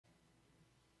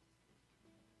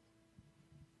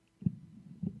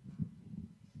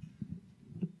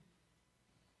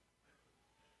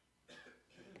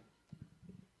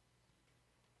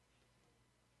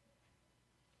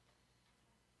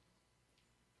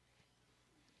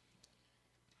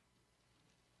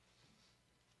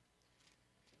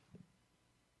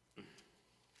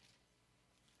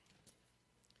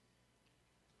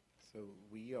So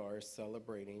we are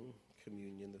celebrating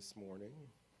communion this morning,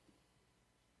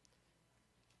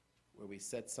 where we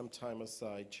set some time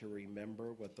aside to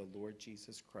remember what the Lord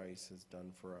Jesus Christ has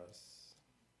done for us.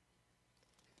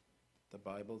 The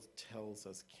Bible tells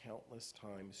us countless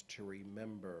times to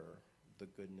remember the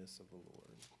goodness of the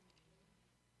Lord.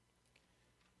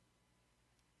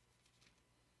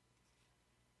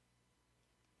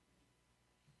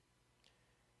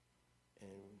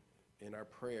 And in our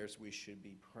prayers, we should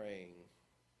be praying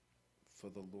for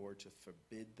the Lord to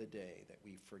forbid the day that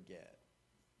we forget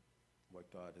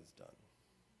what God has done.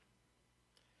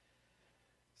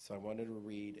 So I wanted to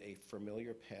read a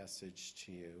familiar passage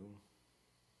to you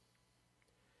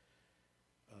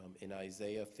in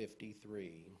Isaiah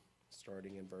 53,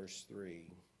 starting in verse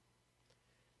 3.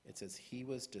 It says, "He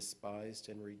was despised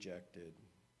and rejected,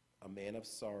 a man of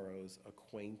sorrows,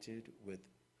 acquainted with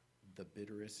the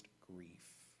bitterest grief.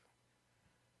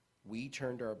 We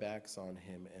turned our backs on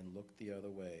him and looked the other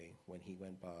way when he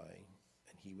went by,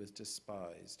 and he was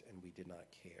despised, and we did not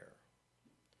care.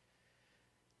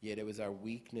 Yet it was our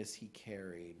weakness he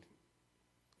carried,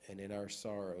 and in our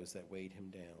sorrows that weighed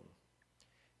him down.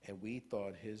 And we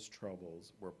thought his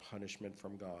troubles were punishment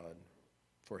from God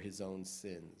for his own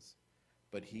sins.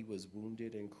 But he was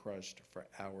wounded and crushed for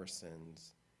our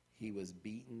sins. He was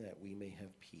beaten that we may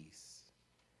have peace.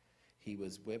 He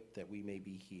was whipped that we may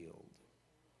be healed.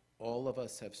 All of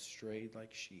us have strayed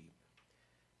like sheep,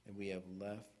 and we have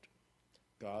left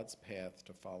God's path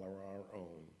to follow our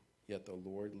own. Yet the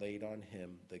Lord laid on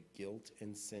him the guilt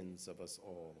and sins of us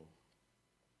all.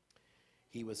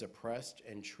 He was oppressed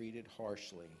and treated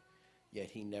harshly,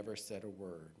 yet he never said a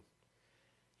word.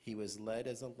 He was led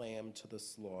as a lamb to the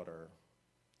slaughter,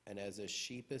 and as a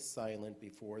sheep is silent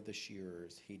before the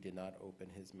shearers, he did not open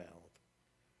his mouth.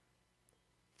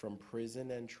 From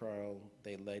prison and trial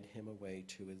they led him away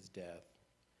to his death.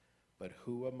 But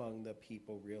who among the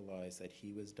people realized that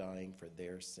he was dying for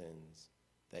their sins,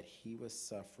 that he was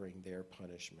suffering their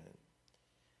punishment?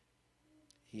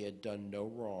 He had done no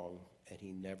wrong, and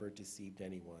he never deceived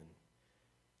anyone.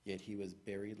 Yet he was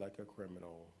buried like a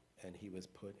criminal, and he was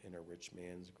put in a rich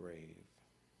man's grave."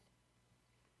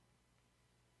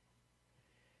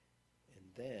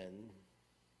 And then,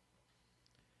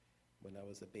 when I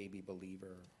was a baby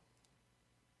believer,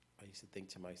 I used to think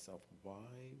to myself,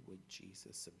 why would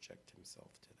Jesus subject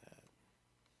himself to that?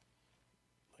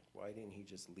 Like, why didn't he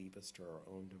just leave us to our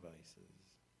own devices?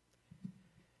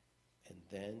 And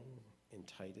then, in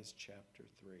Titus chapter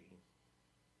 3,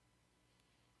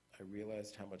 I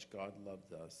realized how much God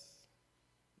loved us,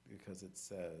 because it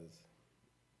says,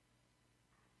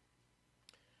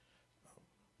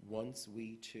 "Once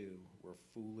we too were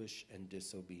foolish and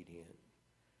disobedient.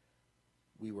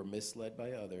 We were misled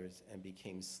by others and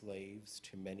became slaves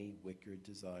to many wicked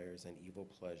desires and evil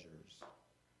pleasures.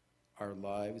 Our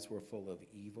lives were full of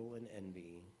evil and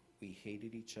envy. We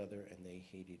hated each other and we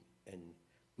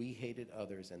hated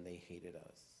others and they hated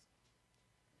us.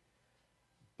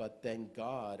 But then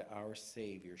God, our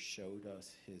Savior, showed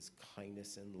us his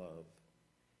kindness and love.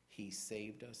 He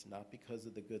saved us not because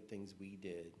of the good things we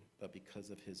did, but because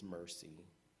of his mercy.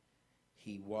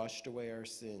 He washed away our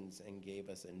sins and gave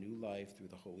us a new life through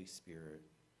the Holy Spirit.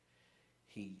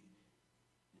 He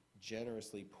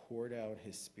generously poured out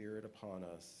his Spirit upon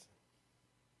us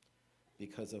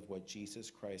because of what Jesus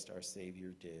Christ, our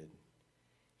Savior, did.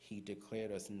 He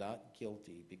declared us not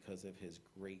guilty because of his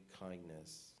great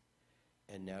kindness,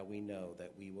 and now we know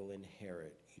that we will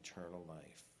inherit eternal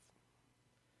life."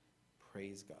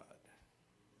 Praise God.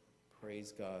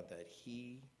 Praise God that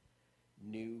he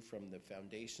knew from the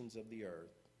foundations of the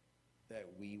earth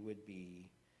that we would be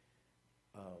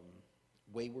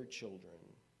wayward children,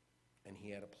 and he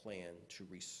had a plan to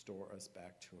restore us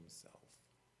back to himself.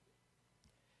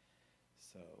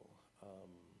 So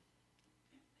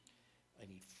I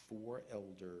need 4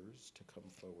 elders to come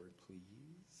forward,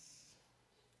 please.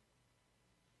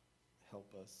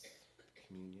 Help us with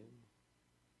communion.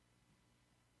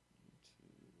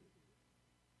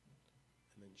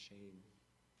 And then Shane.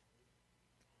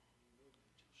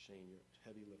 Shane, you're a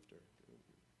heavy lifter. Okay,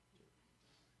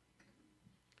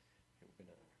 we're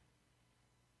gonna.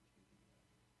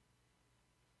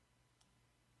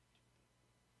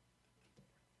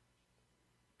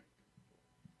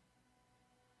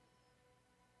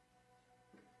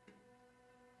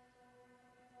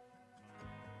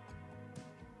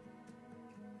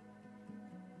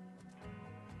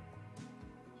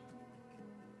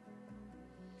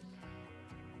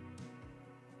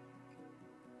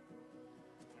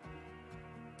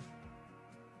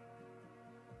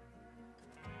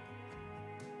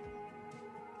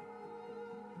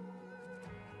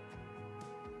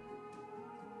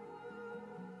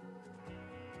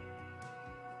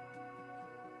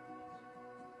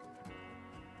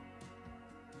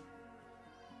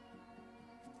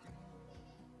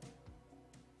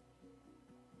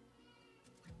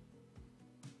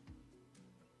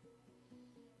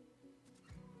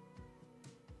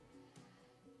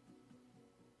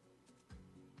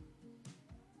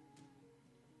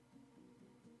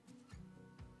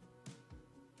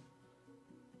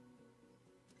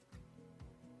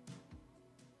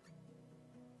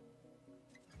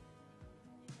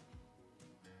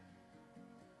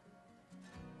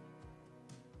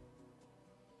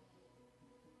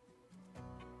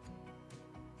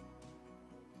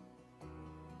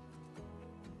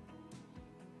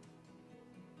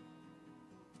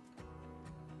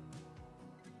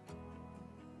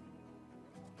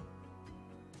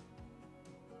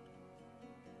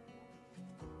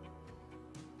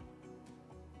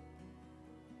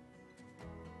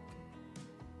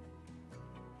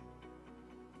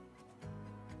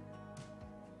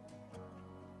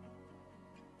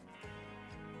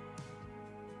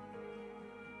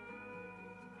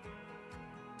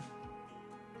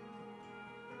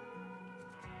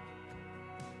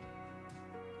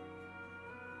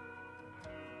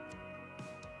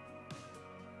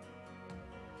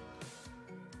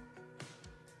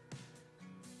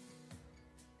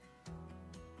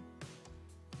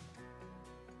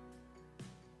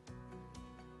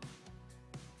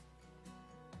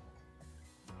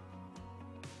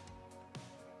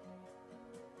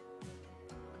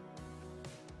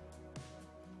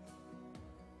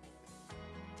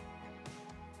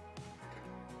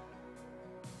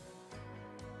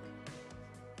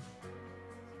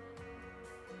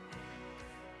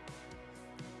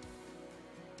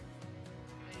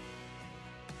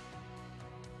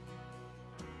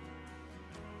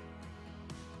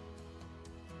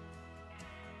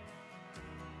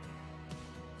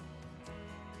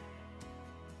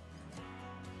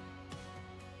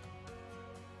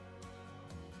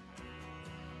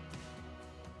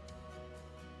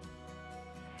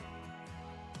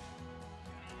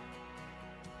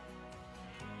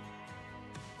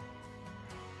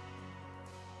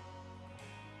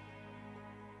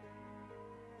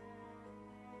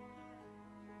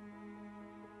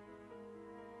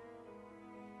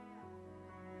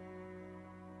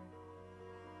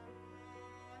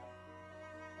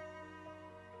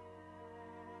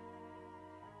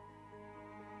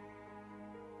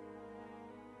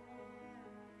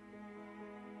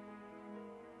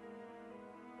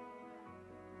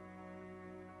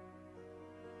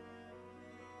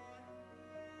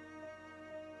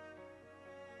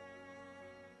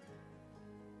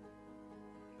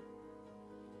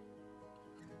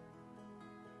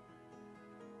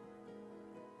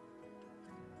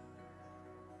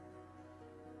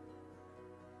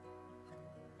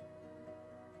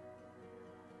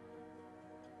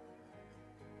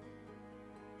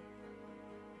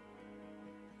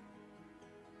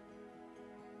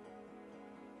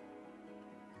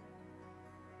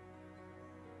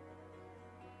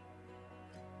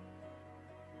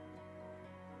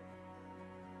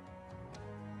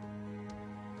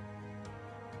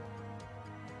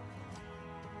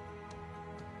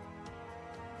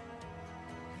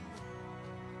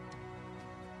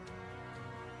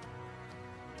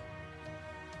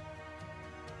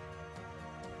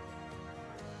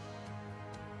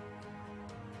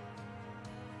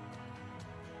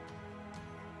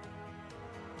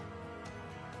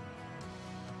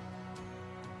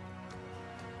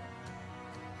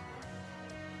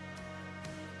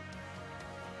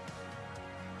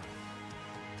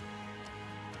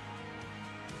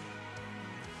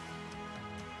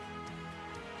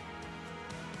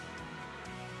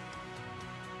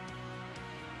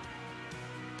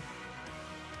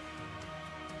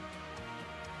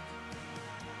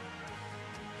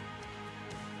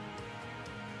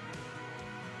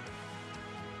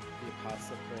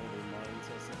 house of prayer reminds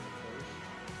us of the first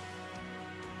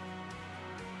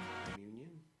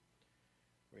communion,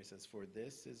 where he says, "For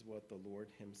this is what the Lord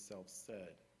himself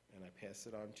said, and I pass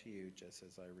it on to you just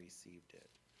as I received it."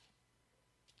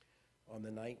 On the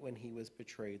night when he was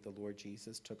betrayed, the Lord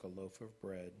Jesus took a loaf of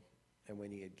bread, and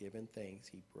when he had given thanks,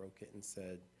 he broke it and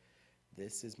said,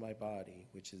 "This is my body,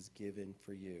 which is given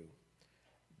for you.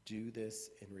 Do this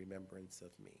in remembrance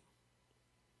of me."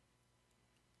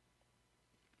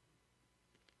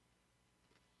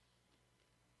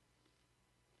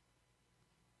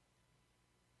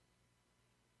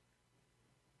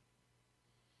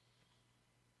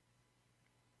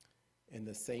 In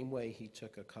the same way, he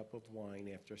took a cup of wine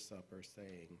after supper,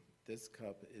 saying, "This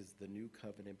cup is the new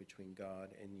covenant between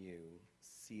God and you,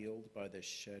 sealed by the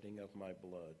shedding of my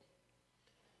blood.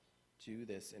 Do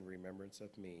this in remembrance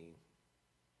of me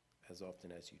as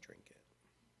often as you drink it."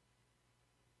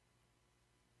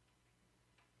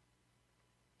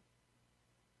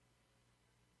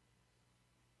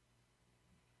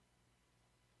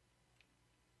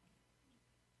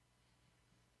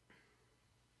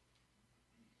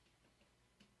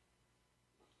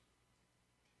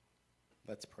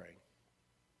 Let's pray.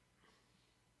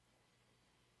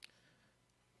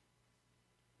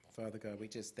 Father God, we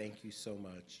just thank you so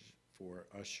much for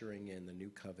ushering in the new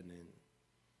covenant,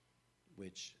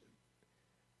 which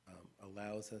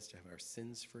allows us to have our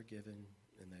sins forgiven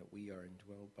and that we are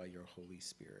indwelled by your Holy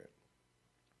Spirit.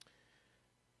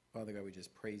 Father God, we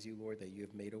just praise you, Lord, that you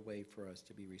have made a way for us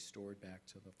to be restored back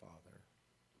to the Father.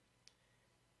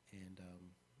 And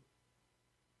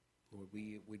Lord,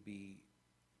 we would be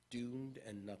doomed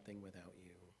and nothing without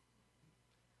you.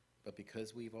 But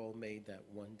because we've all made that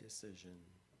one decision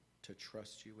to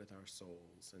trust you with our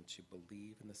souls and to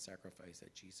believe in the sacrifice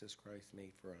that Jesus Christ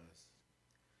made for us,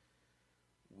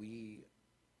 we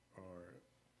are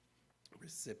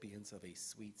recipients of a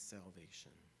sweet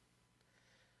salvation.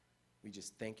 We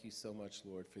just thank you so much,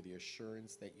 Lord, for the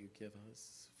assurance that you give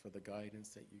us, for the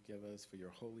guidance that you give us, for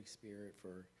your Holy Spirit,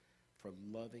 for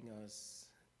loving us,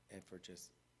 and for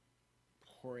just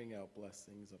pouring out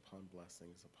blessings upon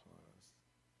us.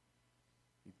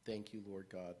 We thank you, Lord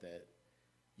God, that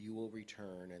you will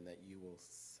return and that you will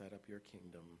set up your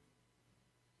kingdom.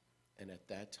 And at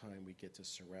that time, we get to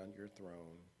surround your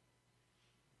throne,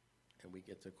 and we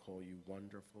get to call you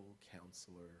Wonderful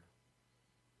Counselor,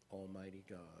 Almighty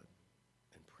God,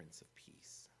 and Prince of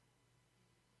Peace.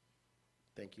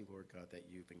 Thank you, Lord God, that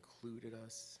you've included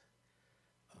us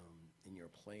in your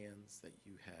plans, that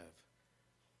you have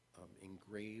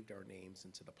engraved our names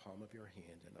into the palm of your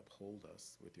hand and uphold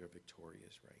us with your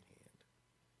victorious right hand.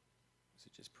 So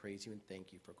just praise you and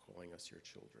thank you for calling us your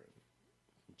children.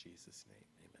 In Jesus' name,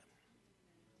 amen.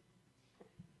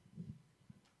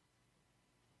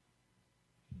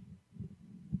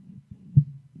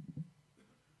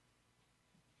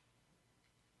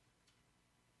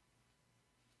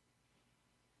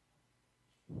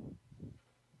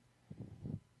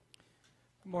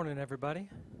 Good morning, everybody.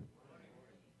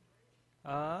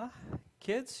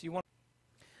 Kids,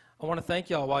 I want to thank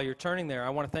y'all while you're turning there. I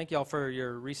want to thank y'all for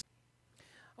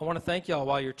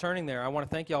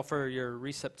your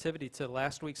receptivity to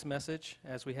last week's message,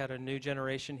 as we had a new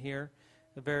generation here.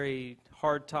 A very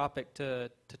hard topic to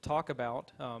talk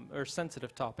about, or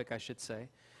sensitive topic, I should say.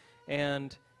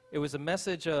 And it was a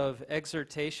message of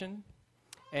exhortation.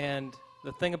 And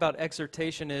the thing about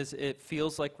exhortation is it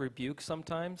feels like rebuke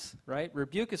sometimes, right?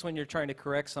 Rebuke is when you're trying to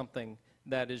correct something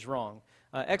that is wrong.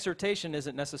 Exhortation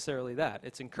isn't necessarily that.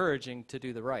 It's encouraging to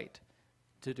do the right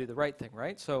thing,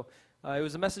 right? So it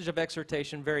was a message of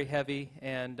exhortation, very heavy,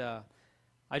 and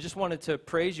I just wanted to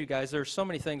praise you guys. There are so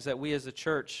many things that we as a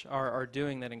church are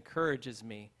doing that encourages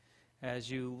me as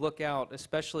you look out,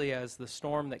 especially as the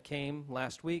storm that came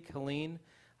last week, Helene.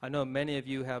 I know many of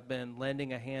you have been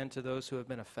lending a hand to those who have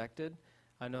been affected.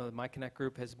 I know that my Connect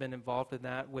group has been involved in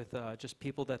that with just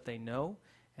people that they know.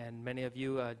 And many of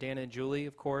you, Dan and Julie,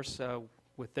 of course,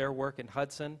 with their work in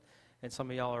Hudson, and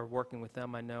some of y'all are working with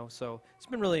them, I know. So it's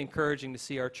been really encouraging to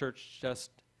see our church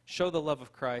just show the love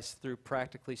of Christ through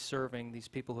practically serving these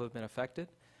people who have been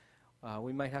affected.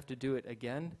 We might have to do it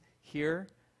again here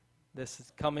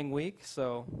this coming week,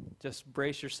 so just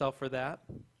brace yourself for that.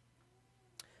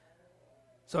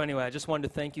 So anyway, I just wanted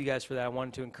to thank you guys for that. I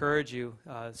wanted to encourage you.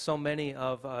 So many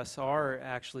of us are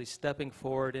actually stepping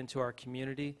forward into our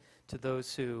community to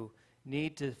those who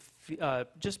need to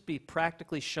just be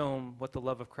practically shown what the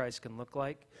love of Christ can look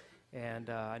like. And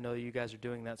I know you guys are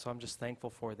doing that, so I'm just thankful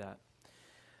for that.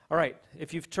 All right,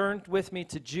 if you've turned with me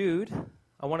to Jude,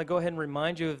 I want to go ahead and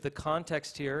remind you of the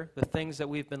context here, the things that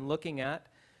we've been looking at.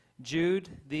 Jude,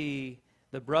 the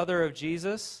brother of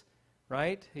Jesus,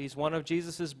 right? He's one of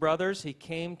Jesus' brothers. He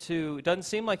came to, it doesn't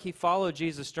seem like he followed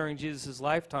Jesus during Jesus'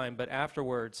 lifetime, but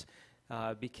afterwards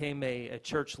became a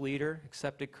church leader,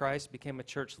 accepted Christ, became a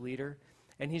church leader.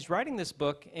 And he's writing this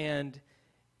book, and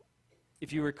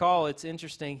if you recall, it's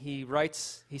interesting, he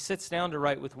sits down to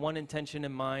write with one intention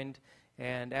in mind,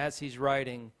 and as he's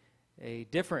writing, a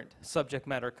different subject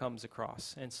matter comes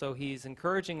across. And so he's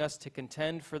encouraging us to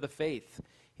contend for the faith,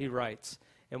 he writes.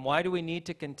 And why do we need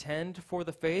to contend for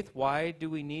the faith? Why do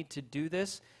we need to do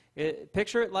this?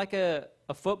 Picture it like a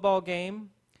football game.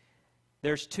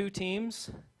 There's two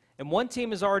teams, and one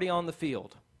team is already on the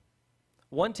field.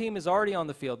 One team is already on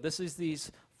the field. This is these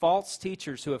false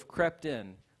teachers who have crept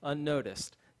in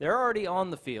unnoticed. They're already on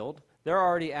the field. They're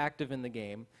already active in the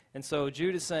game. And so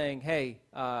Jude is saying, hey,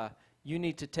 you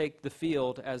need to take the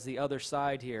field as the other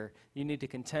side here. You need to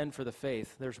contend for the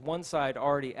faith. There's one side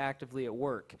already actively at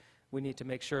work. We need to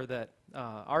make sure that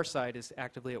our side is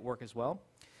actively at work as well.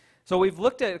 So we've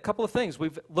looked at a couple of things.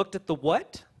 We've looked at the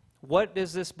what. What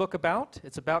is this book about?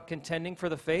 It's about contending for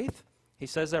the faith. He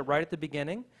says that right at the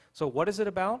beginning. So what is it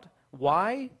about?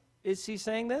 Why is he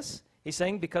saying this? He's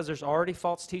saying because there's already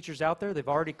false teachers out there. They've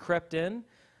already crept in.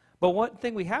 But one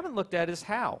thing we haven't looked at is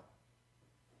how.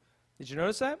 Did you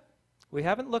notice that? We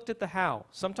haven't looked at the how.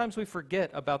 Sometimes we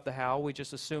forget about the how. We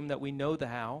just assume that we know the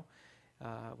how.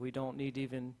 We don't need to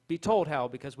even be told how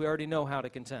because we already know how to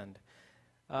contend.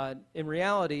 In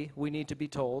reality, we need to be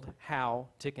told how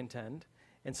to contend.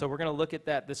 And so we're going to look at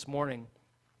that this morning.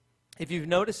 If you've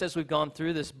noticed as we've gone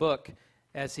through this book,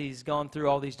 as he's gone through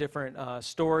all these different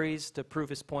stories to prove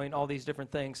his point, all these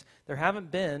different things, there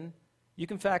haven't been, you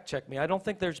can fact check me, I don't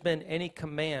think there's been any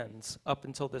commands up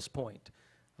until this point.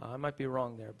 I might be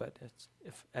wrong there, but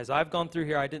as I've gone through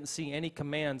here, I didn't see any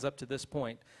commands up to this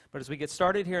point. But as we get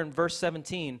started here in verse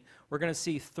 17, we're going to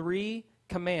see 3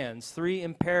 commands, 3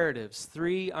 imperatives,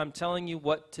 3 I'm telling you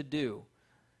what to do.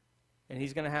 And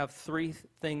he's going to have 3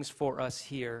 things for us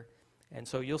here. And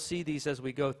so you'll see these as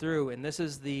we go through, and this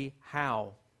is the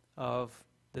how of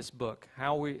this book.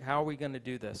 How are we going to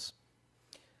do this?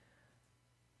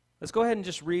 Let's go ahead and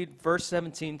just read verse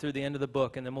 17 through the end of the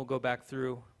book, and then we'll go back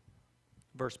through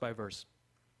verse by verse.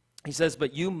 He says,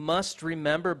 "But you must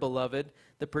remember, beloved,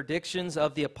 the predictions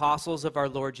of the apostles of our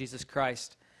Lord Jesus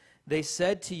Christ. They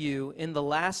said to you, in the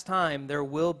last time there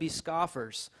will be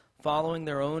scoffers, following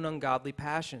their own ungodly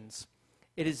passions.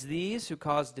 It is these who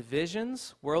cause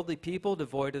divisions, worldly people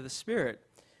devoid of the Spirit.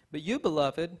 But you,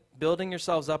 beloved, building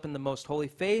yourselves up in the most holy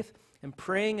faith and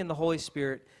praying in the Holy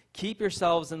Spirit, keep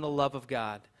yourselves in the love of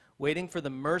God, waiting for the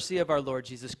mercy of our Lord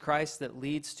Jesus Christ that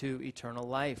leads to eternal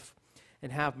life.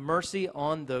 And have mercy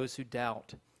on those who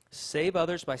doubt. Save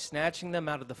others by snatching them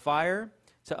out of the fire.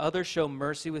 To others show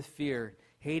mercy with fear,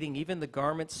 hating even the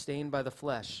garments stained by the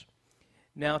flesh.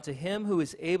 Now to him who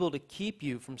is able to keep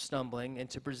you from stumbling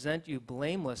and to present you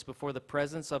blameless before the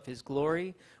presence of his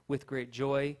glory with great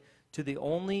joy, to the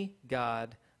only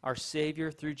God, our Savior,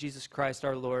 through Jesus Christ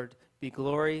our Lord, be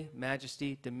glory,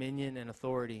 majesty, dominion, and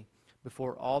authority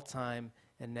before all time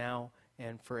and now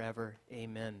and forever.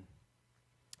 Amen."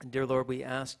 Dear Lord, we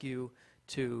ask you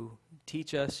to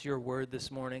teach us your word this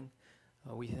morning.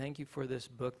 We thank you for this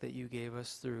book that you gave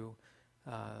us through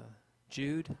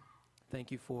Jude. Thank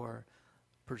you for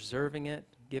preserving it,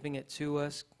 giving it to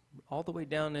us, all the way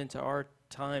down into our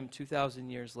time, 2,000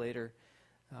 years later.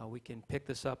 We can pick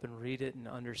this up and read it and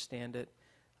understand it.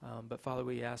 But Father,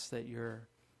 we ask that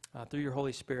through your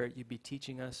Holy Spirit, you be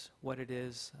teaching us what it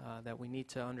is that we need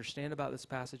to understand about this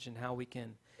passage and how we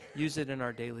can use it in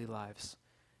our daily lives.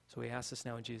 So we ask this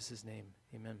now in Jesus' name.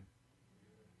 Amen.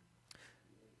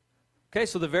 Okay,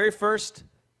 so the very first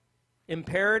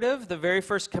imperative, the very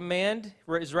first command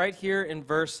is right here in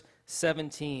verse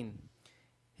 17.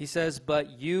 He says,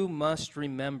 "But you must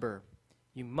remember."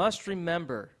 You must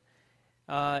remember.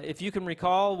 If you can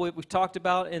recall, what we've talked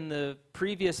about in the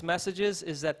previous messages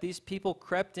is that these people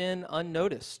crept in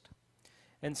unnoticed.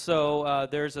 And so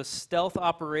there's a stealth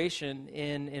operation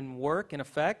in work, in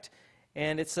effect.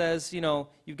 And it says,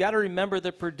 you've got to remember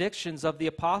the predictions of the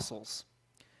apostles.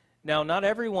 Now, not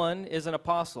everyone is an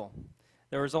apostle.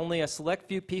 There was only a select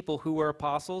few people who were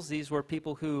apostles. These were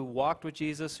people who walked with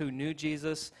Jesus, who knew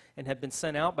Jesus, and had been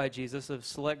sent out by Jesus, a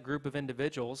select group of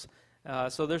individuals.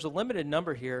 So there's a limited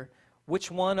number here. Which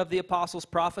one of the apostles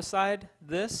prophesied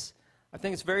this? I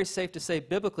think it's very safe to say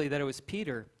biblically that it was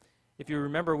Peter. If you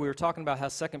remember, we were talking about how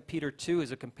 2 Peter 2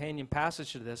 is a companion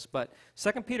passage to this, but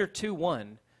 2 Peter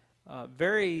 2:1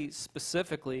 very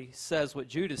specifically says what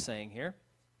Jude is saying here.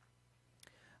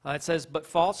 It says, "But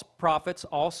false prophets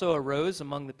also arose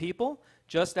among the people,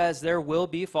 just as there will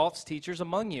be false teachers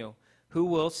among you, who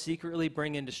will secretly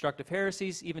bring in destructive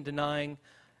heresies, even denying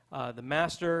the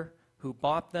master who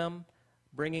bought them,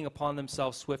 bringing upon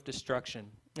themselves swift destruction.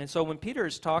 And so when Peter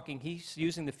is talking, he's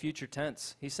using the future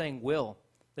tense. He's saying will.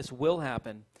 This will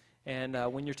happen. And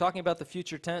when you're talking about the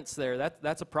future tense there,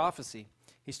 that's a prophecy.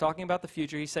 He's talking about the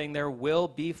future. He's saying there will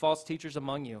be false teachers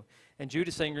among you. And Jude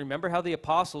is saying, remember how the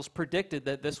apostles predicted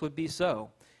that this would be so.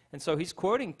 And so he's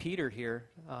quoting Peter here,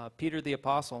 Peter the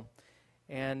apostle.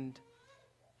 And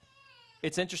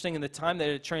it's interesting, in the time that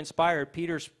it transpired,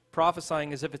 Peter's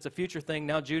prophesying as if it's a future thing.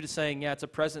 Now Jude is saying, yeah, it's a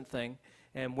present thing.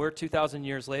 And we're 2,000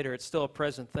 years later, it's still a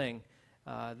present thing.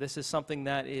 This is something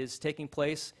that is taking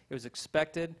place. It was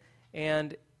expected.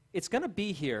 And it's going to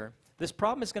be here. This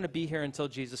problem is going to be here until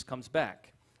Jesus comes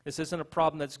back. This isn't a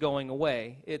problem that's going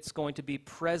away. It's going to be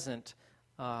present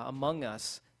among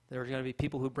us. There are going to be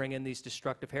people who bring in these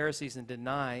destructive heresies and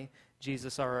deny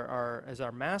Jesus as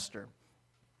our master.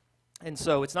 And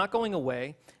so it's not going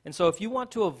away. And so if you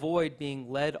want to avoid being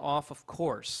led off of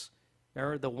course,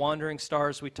 remember the wandering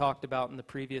stars we talked about in the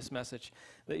previous message,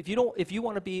 if you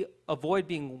want to avoid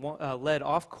being led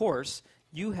off course,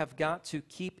 you have got to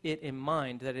keep it in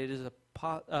mind that it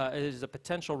is a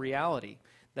potential reality,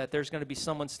 that there's going to be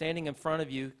someone standing in front of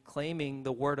you claiming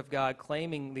the Word of God,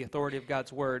 claiming the authority of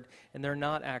God's Word, and they're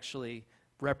not actually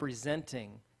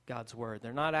representing God's Word.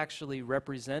 They're not actually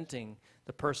representing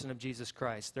the person of Jesus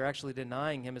Christ. They're actually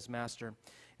denying Him as Master.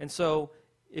 And so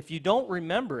if you don't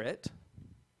remember it,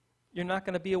 you're not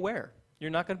going to be aware. You're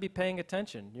not going to be paying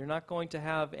attention. You're not going to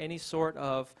have any sort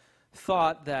of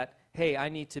thought that, hey, I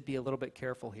need to be a little bit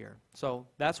careful here. So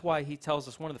that's why he tells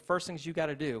us one of the first things you got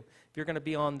to do, if you're going to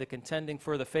be on the Contending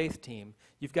for the Faith team,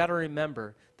 you've got to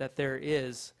remember that there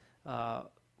is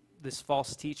this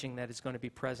false teaching that is going to be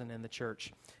present in the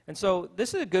church. And so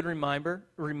this is a good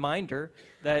reminder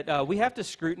that we have to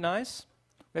scrutinize.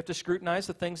 We have to scrutinize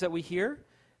the things that we hear.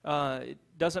 It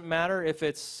doesn't matter if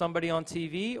it's somebody on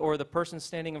TV or the person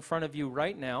standing in front of you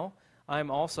right now.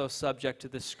 I'm also subject to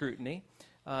this scrutiny.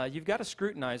 You've got to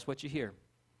scrutinize what you hear.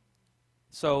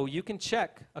 So you can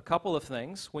check a couple of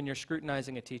things when you're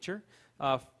scrutinizing a teacher.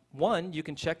 One, you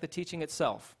can check the teaching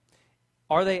itself.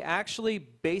 Are they actually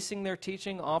basing their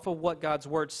teaching off of what God's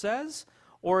Word says,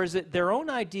 or is it their own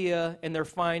idea and they're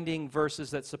finding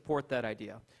verses that support that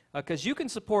idea? Because you can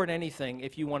support anything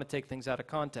if you want to take things out of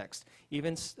context.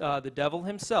 Even the devil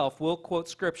himself will quote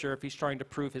Scripture if he's trying to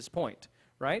prove his point,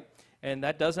 right? And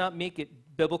that does not make it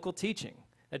biblical teaching.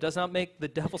 It does not make the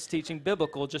devil's teaching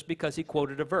biblical just because he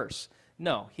quoted a verse.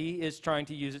 No, he is trying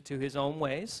to use it to his own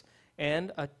ways,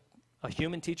 and a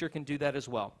human teacher can do that as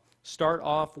well. Start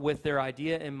off with their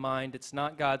idea in mind. It's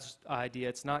not God's idea,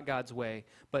 it's not God's way,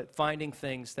 but finding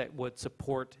things that would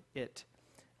support it.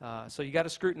 So you got to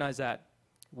scrutinize that.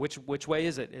 Which way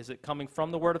is it? Is it coming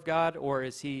from the Word of God, or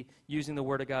is he using the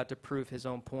Word of God to prove his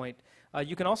own point?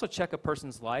 You can also check a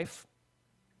person's life.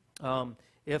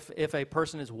 If a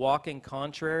person is walking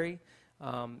contrary,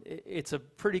 it's a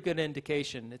pretty good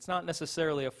indication. It's not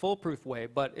necessarily a foolproof way,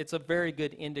 but it's a very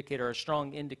good indicator, a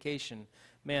strong indication.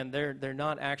 Man, they're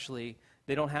not actually,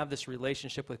 they don't have this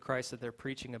relationship with Christ that they're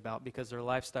preaching about because their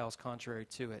lifestyle is contrary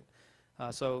to it.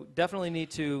 So definitely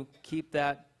need to keep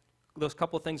those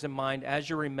couple of things in mind as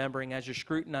you're remembering, as you're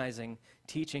scrutinizing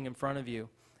teaching in front of you.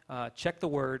 Check the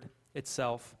Word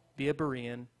itself. Be a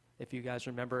Berean, if you guys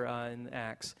remember in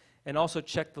Acts. And also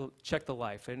check the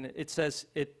life. And it says,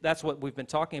 that's what we've been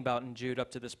talking about in Jude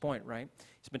up to this point, right?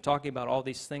 He's been talking about all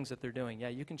these things that they're doing. Yeah,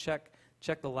 you can check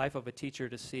the life of a teacher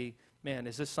to see, man,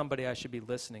 is this somebody I should be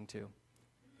listening to?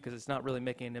 Because it's not really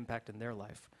making an impact in their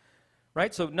life.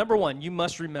 Right? So number one, you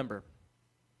must remember.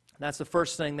 That's the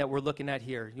first thing that we're looking at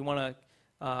here. You want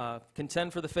to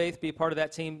contend for the faith, be a part of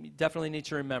that team, you definitely need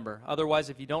to remember. Otherwise,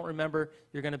 if you don't remember,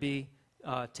 you're going to be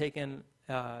taken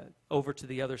over to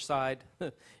the other side.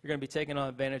 You're going to be taken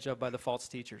advantage of by the false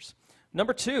teachers.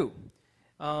 Number two,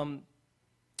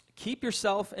 keep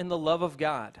yourself in the love of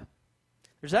God.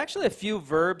 There's actually a few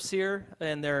verbs here,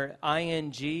 and they're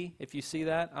ing, if you see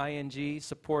that, ing,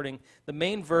 supporting. The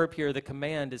main verb here, the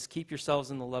command, is keep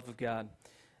yourselves in the love of God.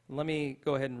 Let me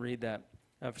go ahead and read that.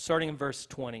 Starting in verse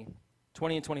 20.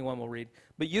 20 and 21 we'll read.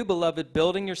 But you, beloved,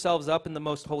 building yourselves up in the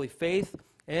most holy faith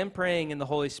and praying in the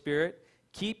Holy Spirit,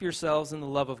 keep yourselves in the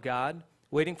love of God,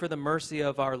 waiting for the mercy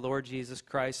of our Lord Jesus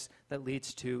Christ that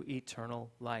leads to eternal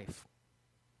life.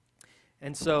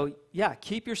 And so, yeah,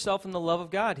 keep yourself in the love of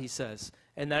God, he says.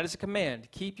 And that is a command.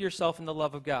 Keep yourself in the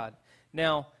love of God.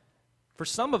 Now, for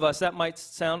some of us, that might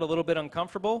sound a little bit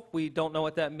uncomfortable. We don't know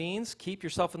what that means. Keep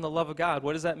yourself in the love of God.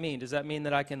 What does that mean? Does that mean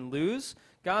that I can lose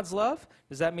God's love?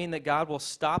 Does that mean that God will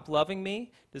stop loving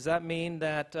me? Does that mean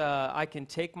that I can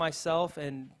take myself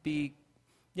and be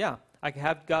Yeah, I can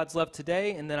have God's love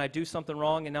today, and then I do something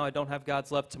wrong, and now I don't have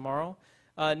God's love tomorrow.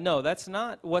 No, that's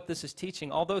not what this is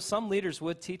teaching, although some leaders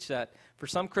would teach that. For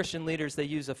some Christian leaders, they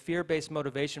use a fear-based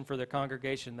motivation for their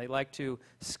congregation. They like to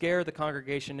scare the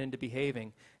congregation into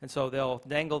behaving, and so they'll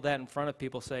dangle that in front of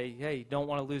people, say, hey, you don't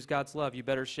want to lose God's love, you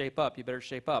better shape up, you better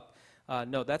shape up.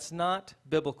 No, that's not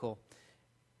biblical.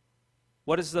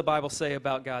 What does the Bible say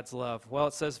about God's love? Well,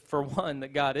 it says, for one,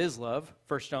 that God is love.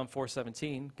 1 John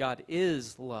 4:17, God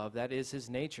is love. That is his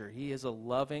nature. He is a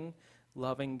loving,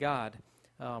 loving God.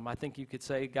 I think you could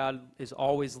say God is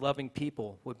always loving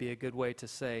people would be a good way to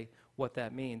say what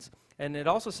that means. And it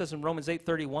also says in Romans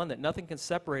 8:31 that nothing can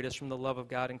separate us from the love of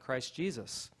God in Christ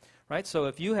Jesus. Right? So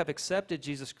if you have accepted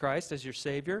Jesus Christ as your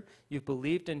Savior, you've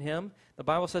believed in him, the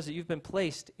Bible says that you've been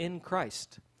placed in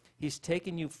Christ. He's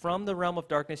taken you from the realm of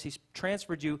darkness. He's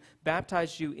transferred you,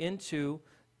 baptized you into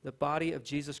the body of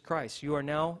Jesus Christ. You are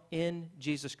now in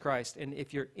Jesus Christ. And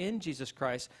if you're in Jesus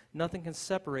Christ, nothing can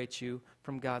separate you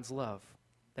from God's love.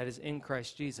 That is in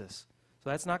Christ Jesus. So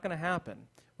that's not going to happen.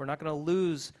 We're not going to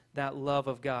lose that love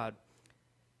of God.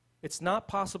 It's not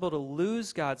possible to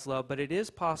lose God's love, but it is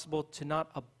possible to not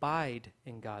abide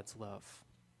in God's love.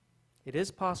 It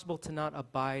is possible to not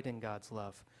abide in God's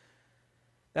love.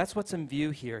 That's what's in view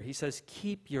here. He says,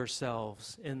 keep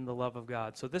yourselves in the love of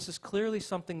God. So this is clearly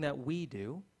something that we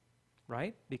do,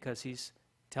 right? Because he's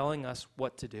telling us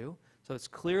what to do. So it's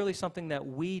clearly something that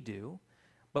we do.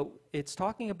 But it's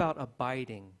talking about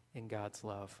abiding in God's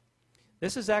love.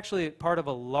 This is actually part of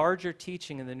a larger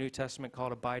teaching in the New Testament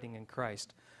called abiding in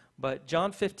Christ. But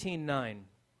John 15:9,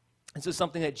 this is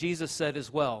something that Jesus said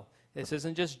as well. This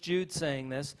isn't just Jude saying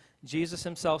this. Jesus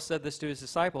himself said this to his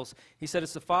disciples. He said,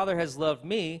 as the Father has loved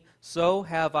me, so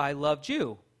have I loved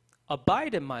you.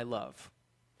 Abide in my love.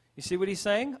 You see what he's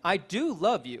saying? I do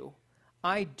love you.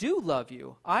 I do love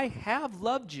you. I have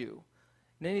loved you.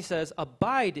 And then he says,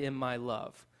 abide in my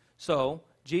love. So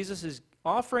Jesus is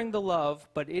offering the love,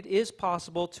 but it is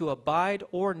possible to abide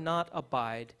or not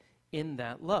abide in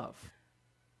that love.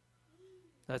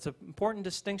 That's an important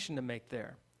distinction to make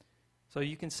there. So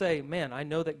you can say, man, I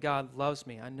know that God loves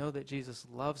me. I know that Jesus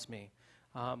loves me.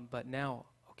 But now,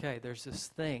 okay, there's this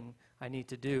thing I need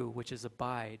to do, which is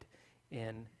abide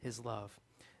in his love.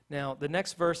 Now, the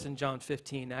next verse in John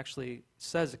 15 actually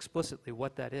says explicitly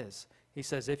what that is. He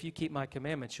says, if you keep my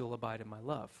commandments, you'll abide in my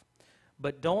love.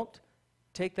 But don't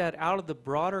take that out of the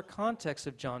broader context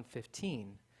of John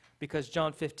 15, because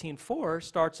John 15:4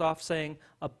 starts off saying,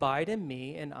 abide in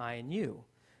me and I in you.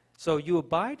 So you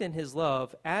abide in his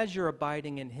love as you're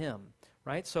abiding in him,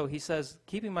 right? So he says,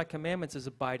 keeping my commandments is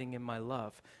abiding in my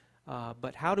love.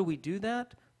 But how do we do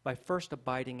that? By first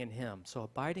abiding in him. So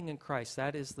abiding in Christ,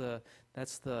 that's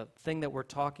the thing that we're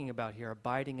talking about here,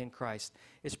 abiding in Christ.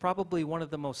 It's probably one of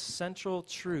the most central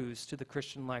truths to the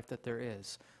Christian life that there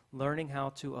is, learning how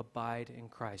to abide in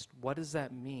Christ. What does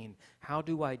that mean? How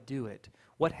do I do it?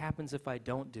 What happens if I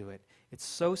don't do it? It's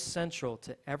so central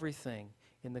to everything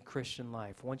in the Christian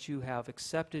life. Once you have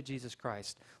accepted Jesus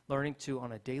Christ, learning to,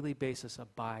 on a daily basis,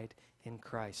 abide in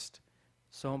Christ.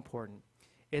 So important.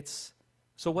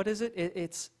 So what is it?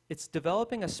 It's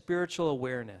developing a spiritual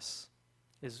awareness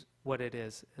is what it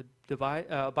is.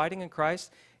 Abiding in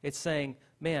Christ, it's saying,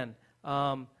 man,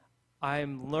 I'm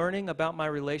learning about my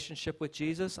relationship with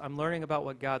Jesus. I'm learning about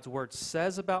what God's Word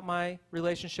says about my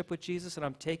relationship with Jesus, and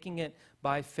I'm taking it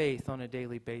by faith on a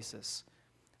daily basis.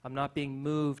 I'm not being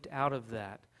moved out of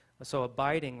that. So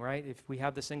abiding, right? If we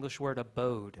have this English word,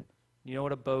 abode. You know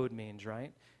what abode means,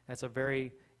 right? That's a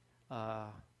very,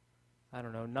 not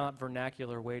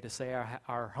vernacular way to say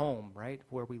our home, right?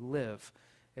 Where we live.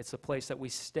 It's a place that we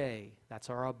stay. That's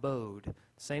our abode.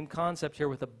 Same concept here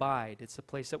with abide. It's a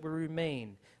place that we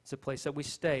remain. It's a place that we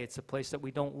stay. It's a place that we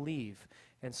don't leave.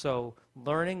 And so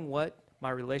learning what my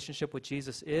relationship with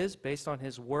Jesus is based on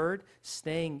his word,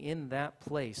 staying in that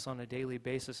place on a daily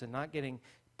basis and not getting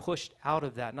pushed out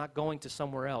of that, not going to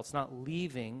somewhere else, not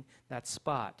leaving that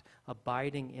spot,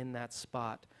 abiding in that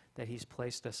spot that he's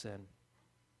placed us in.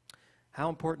 How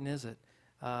important is it?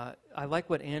 I like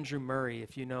what Andrew Murray,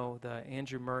 if you know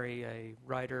Andrew Murray, a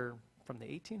writer from the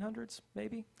 1800s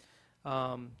maybe,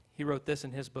 he wrote this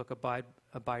in his book,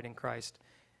 Abide in Christ.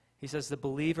 He says, the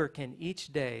believer can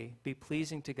each day be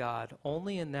pleasing to God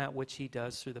only in that which he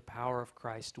does through the power of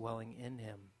Christ dwelling in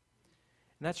him.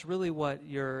 And that's really what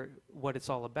it's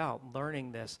all about,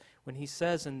 learning this. When he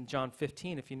says in John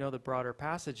 15, if you know the broader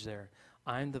passage there,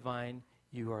 I'm the vine,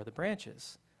 you are the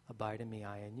branches. Abide in me,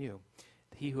 I in you.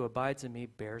 He who abides in me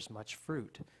bears much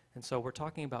fruit. And so we're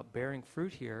talking about bearing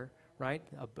fruit here, right?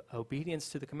 Obedience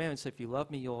to the commandments. If you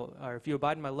love me, if you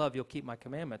abide in my love, you'll keep my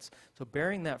commandments. So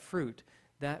bearing that fruit,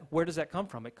 where does that come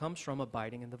from? It comes from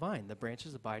abiding in the vine. The branch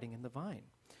is abiding in the vine.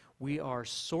 We are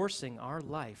sourcing our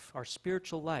life, our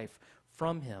spiritual life,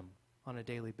 from him on a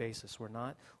daily basis. We're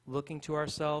not looking to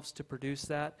ourselves to produce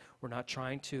that. We're not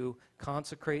trying to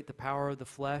consecrate the power of the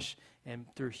flesh and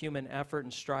through human effort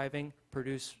and striving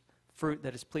produce fruit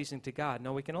that is pleasing to God.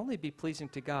 No, we can only be pleasing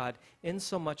to God in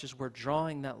so much as we're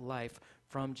drawing that life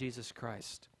from Jesus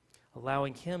Christ,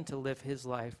 allowing him to live his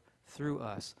life through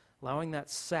us, allowing that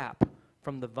sap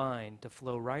from the vine to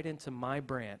flow right into my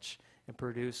branch and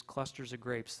produce clusters of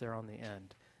grapes there on the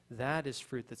end. That is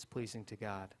fruit that's pleasing to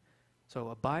God. So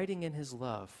abiding in his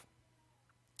love,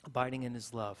 abiding in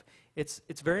his love. It's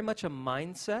very much a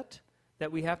mindset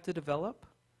that we have to develop,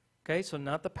 okay? So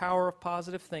not the power of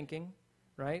positive thinking,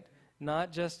 right?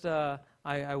 Not just,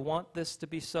 I want this to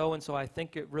be so, and so I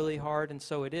think it really hard, and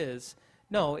so it is.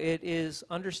 No, it is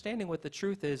understanding what the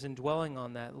truth is and dwelling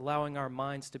on that, allowing our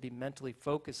minds to be mentally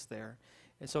focused there.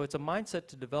 And so it's a mindset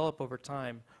to develop over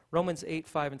time. Romans 8,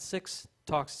 5, and 6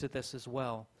 talks to this as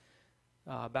well,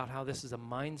 about how this is a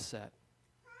mindset.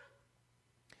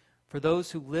 For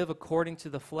those who live according to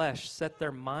the flesh set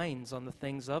their minds on the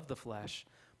things of the flesh,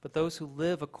 but those who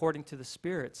live according to the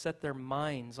Spirit set their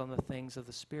minds on the things of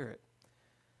the Spirit.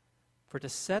 For to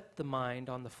set the mind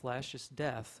on the flesh is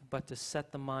death, but to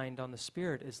set the mind on the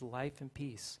Spirit is life and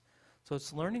peace. So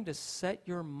it's learning to set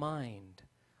your mind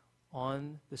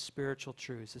on the spiritual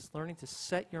truths. It's learning to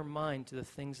set your mind to the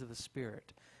things of the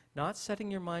Spirit, not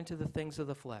setting your mind to the things of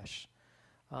the flesh.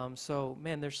 So,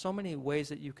 man, there's so many ways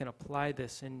that you can apply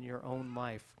this in your own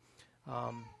life.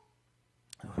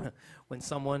 When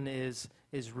someone is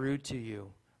rude to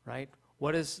you, right?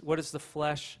 What does the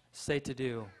flesh say to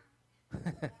do?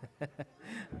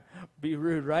 Be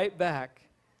rude right back,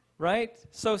 right?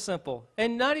 So simple.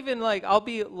 And not even like, I'll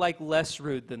be like less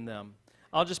rude than them.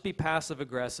 I'll just be passive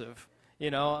aggressive.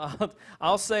 You know,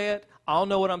 I'll say it. I'll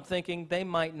know what I'm thinking. They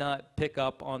might not pick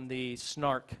up on the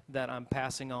snark that I'm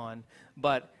passing on,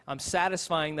 but I'm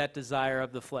satisfying that desire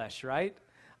of the flesh, right?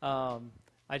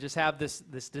 I just have this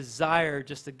desire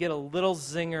just to get a little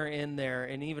zinger in there,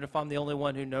 and even if I'm the only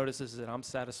one who notices it, I'm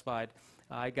satisfied.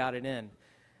 I got it in.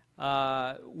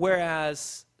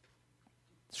 Whereas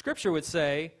Scripture would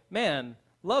say, man,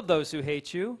 love those who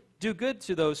hate you, do good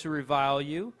to those who revile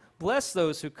you, bless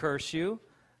those who curse you.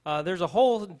 There's a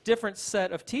whole different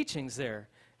set of teachings there.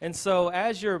 And so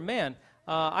as your man,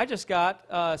 I just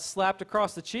got slapped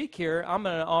across the cheek here. I'm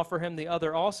going to offer him the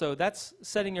other also. That's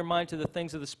setting your mind to the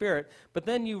things of the Spirit. But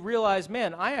then you realize,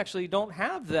 man, I actually don't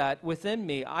have that within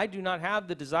me. I do not have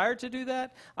the desire to do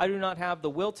that. I do not have the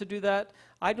will to do that.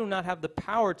 I do not have the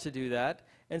power to do that.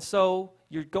 And so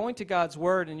you're going to God's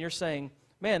Word and you're saying,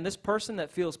 man, this person that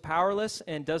feels powerless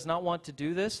and does not want to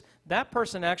do this, that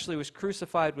person actually was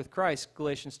crucified with Christ,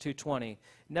 Galatians 2:20.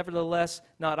 Nevertheless,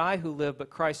 not I who live, but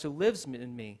Christ who lives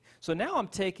in me. So now I'm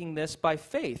taking this by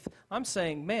faith. I'm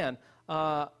saying, man,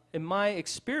 in my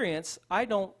experience, I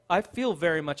feel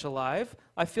very much alive.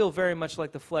 I feel very much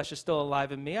like the flesh is still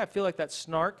alive in me. I feel like that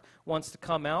snark wants to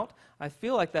come out. I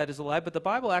feel like that is alive. But the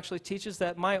Bible actually teaches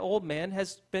that my old man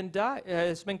has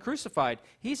been crucified.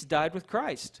 He's died with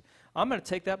Christ. I'm going to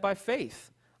take that by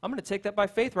faith. I'm going to take that by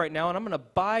faith right now, and I'm going to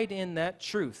abide in that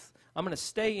truth. I'm going to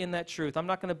stay in that truth. I'm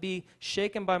not going to be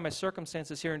shaken by my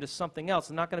circumstances here into something else.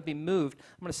 I'm not going to be moved.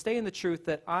 I'm going to stay in the truth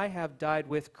that I have died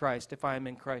with Christ if I am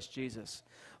in Christ Jesus.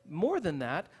 More than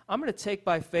that, I'm going to take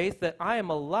by faith that I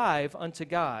am alive unto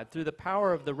God through the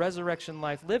power of the resurrection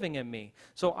life living in me.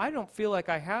 So I don't feel like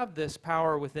I have this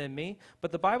power within me,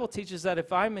 but the Bible teaches that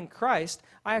if I'm in Christ,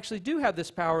 I actually do have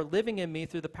this power living in me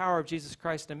through the power of Jesus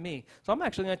Christ in me. So I'm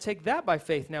actually going to take that by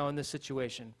faith now in this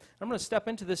situation. I'm going to step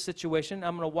into this situation,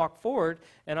 I'm going to walk forward,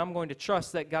 and I'm going to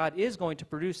trust that God is going to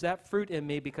produce that fruit in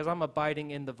me because I'm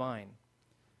abiding in the vine.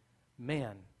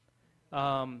 Man.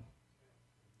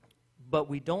 But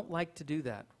we don't like to do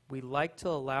that. We like to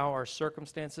allow our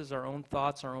circumstances, our own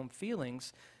thoughts, our own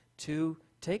feelings to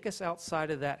take us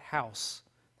outside of that house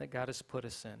that God has put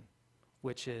us in,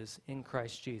 which is in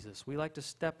Christ Jesus. We like to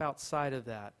step outside of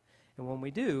that. And when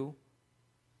we do,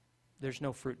 there's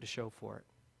no fruit to show for it.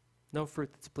 No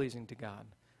fruit that's pleasing to God.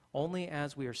 Only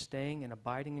as we are staying and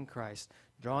abiding in Christ,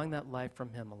 drawing that life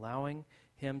from Him, allowing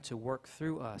Him to work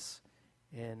through us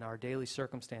in our daily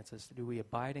circumstances, do we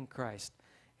abide in Christ.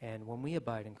 And when we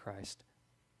abide in Christ,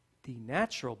 the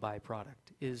natural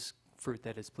byproduct is fruit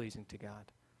that is pleasing to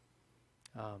God.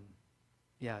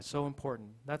 So important.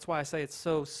 That's why I say it's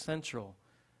so central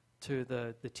to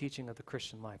the teaching of the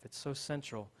Christian life. It's so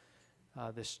central,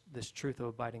 this truth of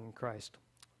abiding in Christ.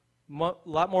 A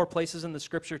lot more places in the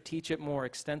Scripture teach it more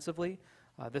extensively.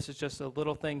 This is just a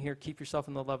little thing here, keep yourself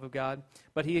in the love of God.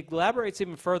 But he elaborates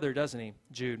even further, doesn't he,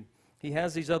 Jude? He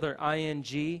has these other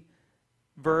ing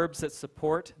verbs that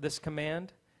support this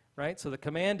command, right? So the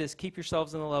command is keep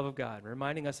yourselves in the love of God,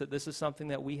 reminding us that this is something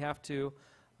that we have to,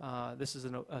 this is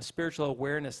a spiritual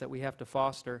awareness that we have to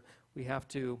foster. We have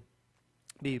to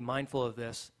be mindful of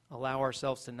this, allow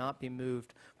ourselves to not be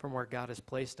moved from where God has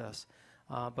placed us.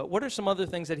 But what are some other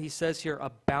things that he says here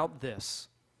about this?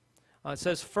 It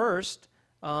says first,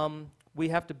 we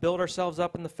have to build ourselves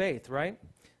up in the faith, right?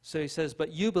 So he says,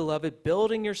 but you, beloved,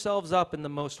 building yourselves up in the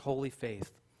most holy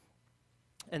faith.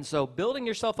 And so building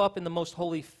yourself up in the most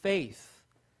holy faith.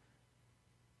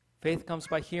 Faith comes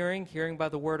by hearing, hearing by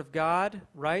the word of God,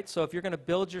 right? So if you're going to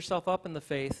build yourself up in the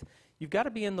faith, you've got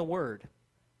to be in the word.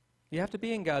 You have to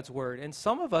be in God's word. And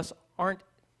some of us aren't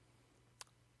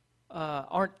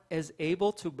as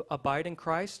able to abide in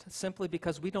Christ simply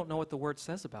because we don't know what the word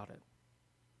says about it.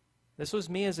 This was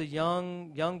me as a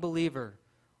young believer.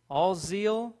 All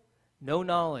zeal, no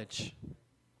knowledge,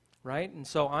 right? And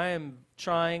so I am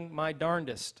trying my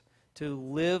darndest to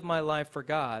live my life for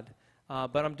God,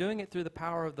 but I'm doing it through the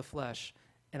power of the flesh.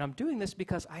 And I'm doing this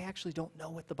because I actually don't know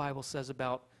what the Bible says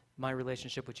about my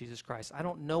relationship with Jesus Christ. I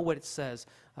don't know what it says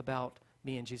about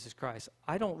me and Jesus Christ.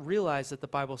 I don't realize that the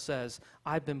Bible says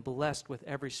I've been blessed with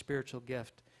every spiritual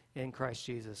gift in Christ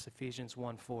Jesus, Ephesians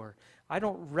 1:4. I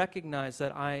don't recognize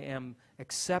that I am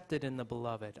accepted in the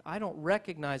beloved. I don't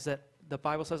recognize that the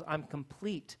Bible says I'm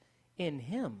complete in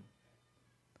him.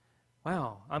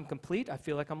 Wow, I'm complete. I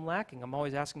feel like I'm lacking. I'm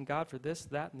always asking God for this,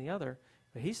 that, and the other.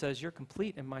 But he says you're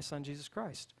complete in my son Jesus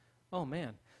Christ. Oh,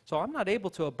 man. So I'm not able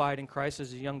to abide in Christ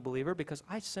as a young believer because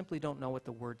I simply don't know what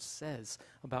the word says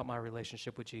about my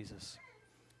relationship with Jesus.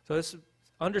 So this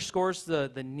underscores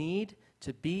the need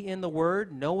to be in the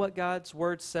word, know what God's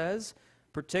word says,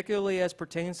 particularly as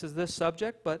pertains to this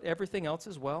subject, but everything else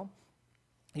as well.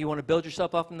 You want to build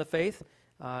yourself up in the faith,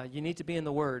 you need to be in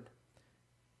the word.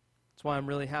 That's why I'm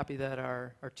really happy that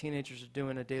our teenagers are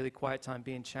doing a daily quiet time,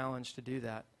 being challenged to do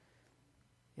that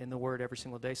in the word every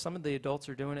single day. Some of the adults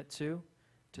are doing it too,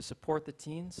 to support the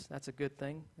teens. That's a good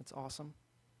thing. That's awesome.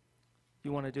 If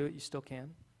you want to do it, you still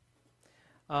can.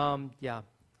 Yeah,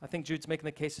 I think Jude's making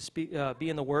the case to be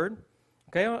in the word.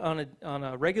 Okay, on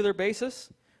a regular basis.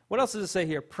 What else does it say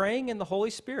here? Praying in the Holy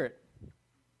Spirit.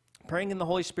 Praying in the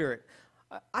Holy Spirit.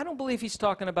 I don't believe he's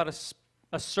talking about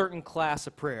a certain class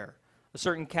of prayer, a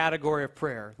certain category of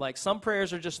prayer. Like some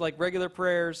prayers are just like regular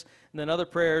prayers, and then other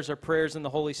prayers are prayers in the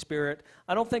Holy Spirit.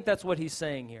 I don't think that's what he's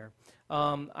saying here.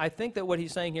 I think that what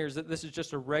he's saying here is that this is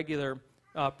just a regular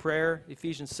prayer.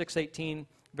 Ephesians 6:18,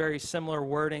 very similar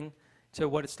wording to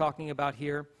what it's talking about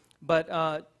here. But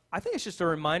I think it's just a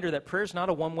reminder that prayer is not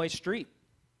a one-way street.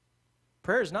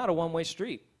 Prayer is not a one-way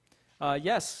street.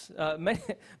 Yes,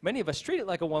 many of us treat it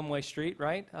like a one-way street,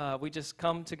 right? We just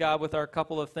come to God with our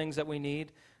couple of things that we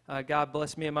need. God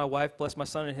bless me and my wife, bless my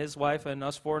son and his wife, and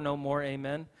us four no more,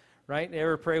 amen. Right? You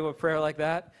ever pray with a prayer like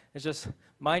that? It's just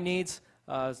my needs,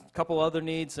 a couple other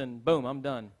needs, and boom, I'm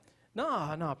done.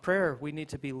 No, prayer, we need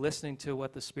to be listening to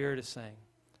what the Spirit is saying,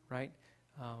 right?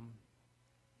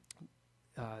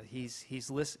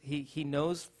 He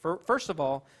knows, first of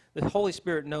all, the Holy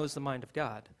Spirit knows the mind of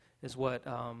God, is what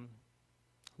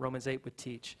Romans 8 would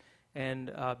teach.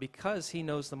 And because he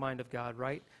knows the mind of God,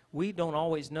 right, we don't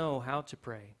always know how to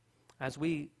pray. As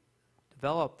we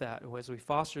develop that, as we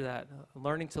foster that,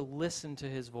 learning to listen to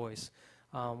his voice,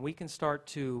 we can start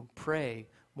to pray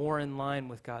more in line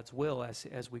with God's will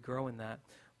as we grow in that.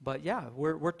 But yeah,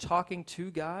 we're talking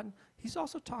to God. He's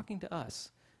also talking to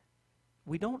us.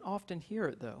 We don't often hear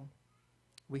it, though.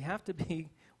 We have to be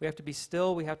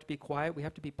still. We have to be quiet. We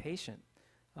have to be patient.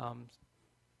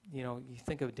 You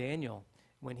think of Daniel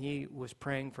when he was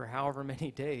praying for however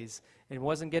many days and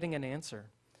wasn't getting an answer,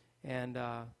 and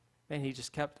he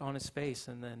just kept on his face.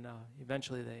 And then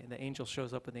eventually, the angel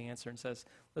shows up with the answer and says,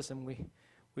 "Listen,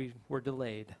 we were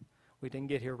delayed. We didn't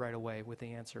get here right away with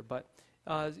the answer." But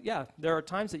yeah, there are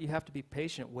times that you have to be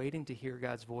patient, waiting to hear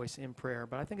God's voice in prayer.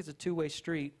 But I think it's a two-way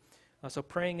street. So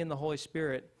praying in the Holy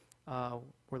Spirit,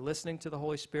 we're listening to the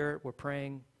Holy Spirit, we're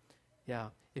praying. Yeah,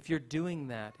 if you're doing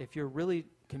that, if you're really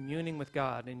communing with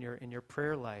God in your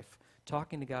prayer life,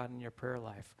 talking to God in your prayer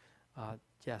life,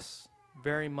 yes,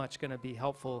 very much going to be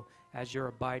helpful as you're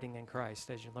abiding in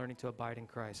Christ, as you're learning to abide in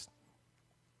Christ.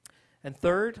 And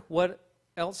third, what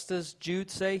else does Jude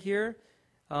say here?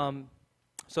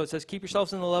 So it says, keep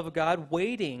yourselves in the love of God,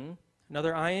 waiting,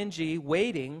 another ing,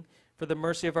 waiting for the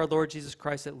mercy of our Lord Jesus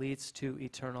Christ that leads to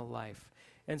eternal life.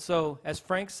 And so, as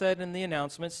Frank said in the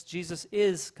announcements, Jesus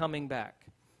is coming back,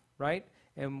 right?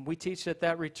 And we teach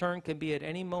that return can be at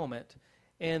any moment.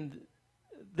 And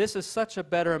this is such a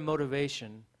better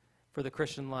motivation for the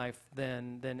Christian life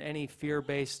than any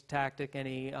fear-based tactic,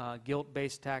 any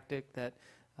guilt-based tactic that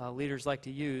leaders like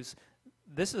to use.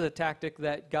 This is a tactic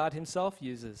that God himself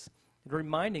uses,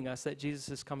 reminding us that Jesus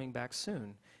is coming back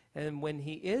soon. And when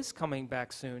he is coming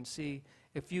back soon, see,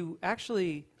 if you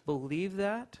actually believe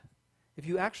that, if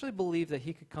you actually believe that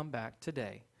he could come back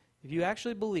today, if you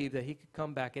actually believe that he could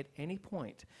come back at any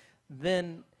point,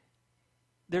 then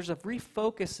there's a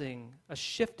refocusing, a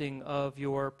shifting of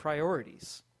your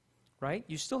priorities, right?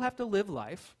 You still have to live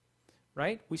life,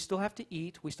 right? We still have to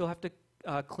eat. We still have to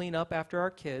clean up after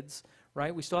our kids,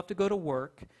 right? We still have to go to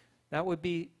work. That would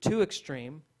be too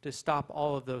extreme to stop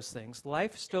all of those things.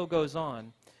 Life still goes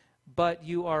on, but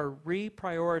you are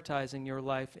reprioritizing your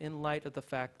life in light of the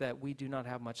fact that we do not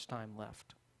have much time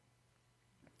left.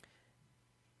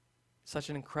 Such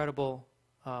an incredible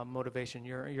motivation.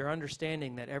 You're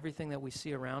understanding that everything that we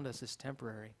see around us is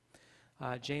temporary.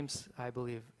 James, I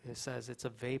believe, says it's a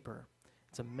vapor.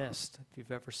 It's a mist. If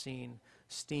you've ever seen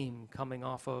steam coming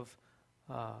off of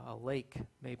a lake,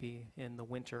 maybe in the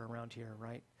winter around here,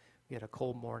 right? We had a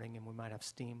cold morning and we might have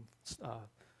steam,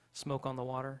 smoke on the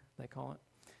water, they call it.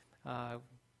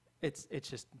 It's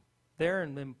just there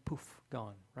and then poof,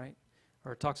 gone, right?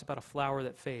 Or it talks about a flower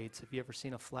that fades. Have you ever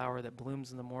seen a flower that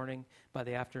blooms in the morning? By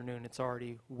the afternoon, it's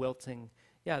already wilting.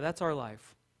 Yeah, that's our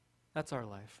life. That's our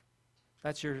life.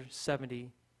 That's your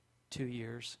 72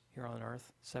 years here on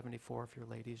earth. 74 if you're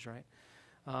ladies, right?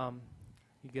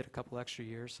 You get a couple extra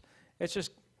years. It's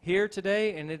just here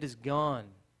today, and it is gone.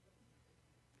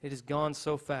 It is gone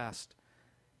so fast.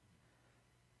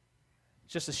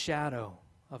 It's just a shadow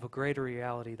of a greater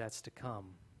reality that's to come.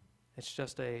 It's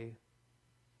just a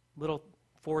little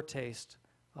foretaste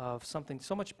of something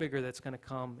so much bigger that's going to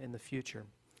come in the future.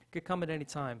 It could come at any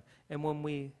time. And when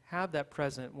we have that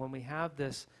present, when we have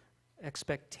this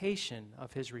expectation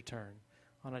of his return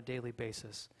on a daily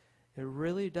basis, it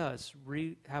really does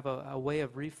have a way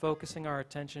of refocusing our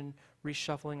attention,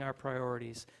 reshuffling our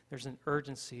priorities. There's an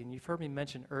urgency, and you've heard me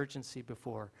mention urgency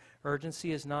before.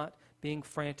 Urgency is not being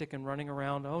frantic and running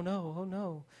around, oh no, oh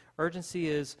no. Urgency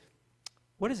is,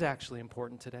 what is actually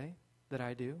important today that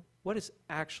I do? What is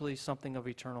actually something of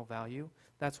eternal value?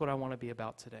 That's what I want to be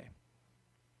about today.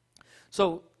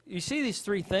 So you see these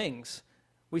three things.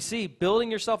 We see building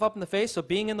yourself up in the faith, so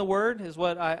being in the Word is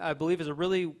what I believe is a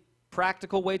really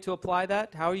practical way to apply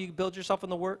that. How you build yourself in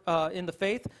the Word, in the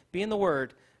faith? Be in the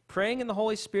Word, praying in the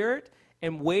Holy Spirit,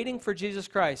 and waiting for Jesus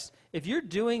Christ. If you're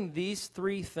doing these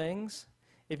three things,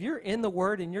 if you're in the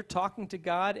Word and you're talking to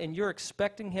God and you're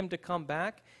expecting him to come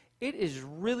back, it is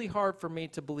really hard for me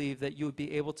to believe that you would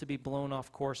be able to be blown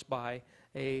off course by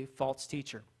a false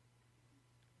teacher.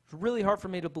 It's really hard for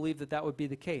me to believe that that would be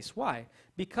the case. Why?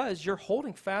 Because you're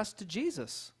holding fast to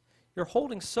Jesus. You're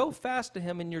holding so fast to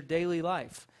him in your daily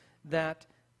life that,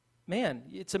 man,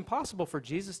 it's impossible for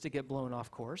Jesus to get blown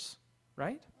off course,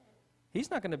 right?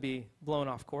 He's not going to be blown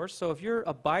off course. So if you're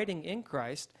abiding in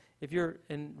Christ, if you're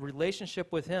in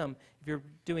relationship with him, if you're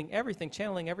doing everything,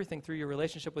 channeling everything through your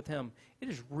relationship with him, it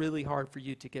is really hard for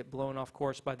you to get blown off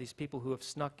course by these people who have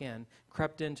snuck in,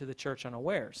 crept into the church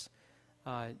unawares.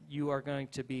 You are going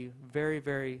to be very,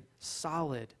 very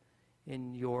solid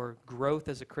in your growth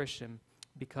as a Christian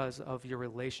because of your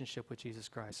relationship with Jesus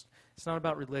Christ. It's not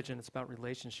about religion, it's about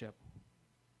relationship.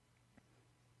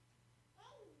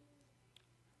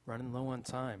 Running low on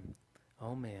time.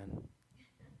 Oh, man.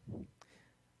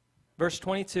 Verse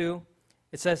 22,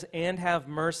 it says, "And have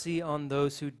mercy on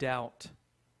those who doubt.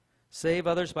 Save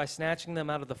others by snatching them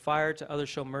out of the fire. To others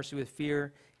show mercy with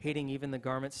fear, hating even the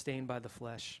garment stained by the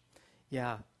flesh."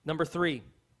 Yeah. Number 3,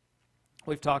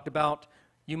 we've talked about,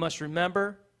 you must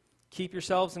remember, keep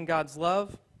yourselves in God's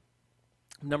love.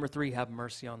 Number 3, have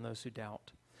mercy on those who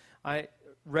doubt.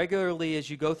 Regularly, as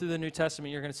you go through the New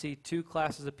Testament, you're going to see two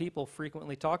classes of people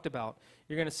frequently talked about.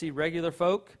 You're going to see regular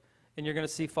folk, and you're going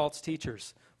to see false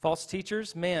teachers. False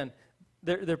teachers, man,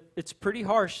 it's pretty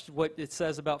harsh what it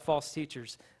says about false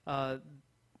teachers. Paul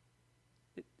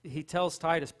tells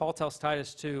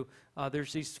Titus too,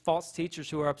 there's these false teachers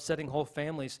who are upsetting whole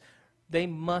families. They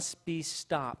must be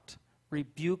stopped.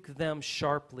 Rebuke them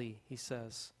sharply, he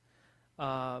says.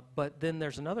 But then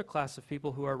there's another class of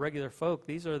people who are regular folk.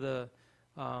 These are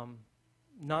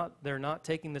they're not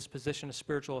taking this position of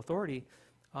spiritual authority.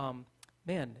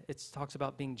 It talks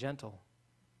about being gentle,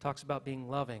 talks about being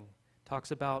loving,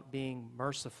 talks about being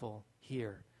merciful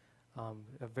here.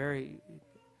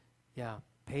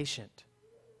 Patient.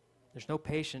 There's no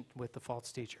patient with the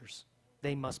false teachers.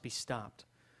 They must be stopped.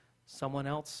 Someone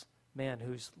else, man,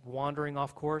 who's wandering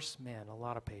off course, man, a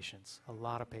lot of patience, a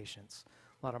lot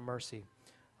of mercy.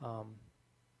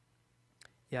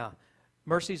 Yeah.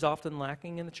 Mercy is often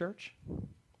lacking in the church.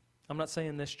 I'm not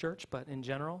saying this church, but in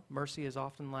general, mercy is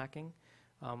often lacking.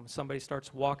 Somebody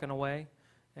starts walking away,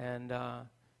 and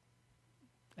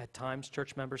at times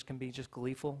church members can be just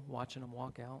gleeful watching them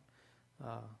walk out.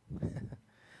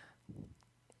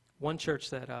 One church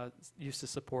that used to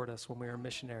support us when we were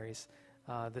missionaries,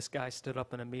 this guy stood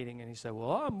up in a meeting and he said,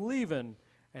 "Well, I'm leaving."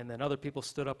 And then other people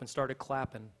stood up and started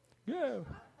clapping. Yeah.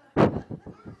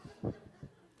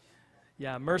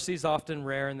 Yeah, mercy is often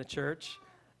rare in the church,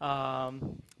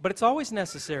 but it's always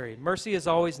necessary. Mercy is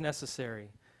always necessary.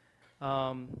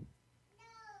 And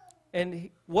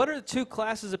what are the two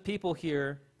classes of people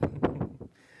here?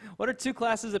 What are two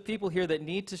classes of people here that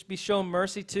need to be shown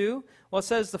mercy to? Well, it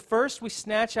says the first we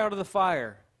snatch out of the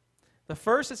fire. The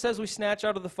first, it says we snatch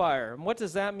out of the fire. And what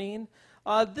does that mean?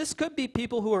 This could be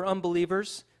people who are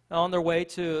unbelievers on their way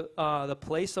to the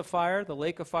place of fire, the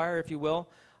lake of fire, if you will.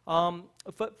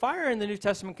 Fire in the New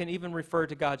Testament can even refer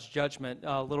to God's judgment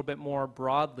a little bit more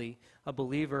broadly. A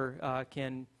believer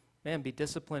can, be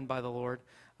disciplined by the Lord.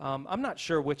 I'm not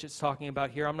sure which it's talking about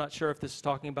here. I'm not sure if this is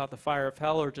talking about the fire of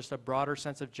hell or just a broader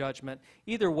sense of judgment.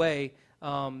 Either way,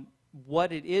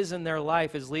 what it is in their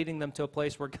life is leading them to a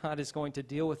place where God is going to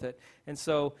deal with it. And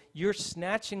so you're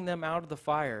snatching them out of the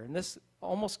fire. And this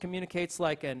almost communicates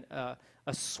like a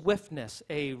swiftness,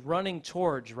 a running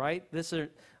towards, right?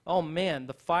 Oh man,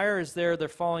 the fire is there, they're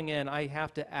falling in. I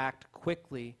have to act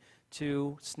quickly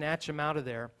to snatch them out of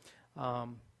there.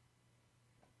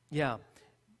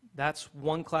 That's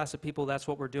one class of people. That's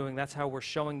what we're doing. That's how we're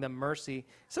showing them mercy. It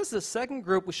says the second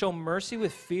group, we show mercy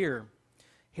with fear,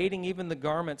 hating even the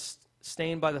garments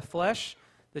stained by the flesh.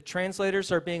 The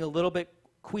translators are being a little bit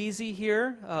queasy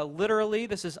here. Literally,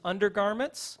 this is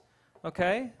undergarments.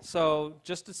 Okay, so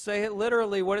just to say it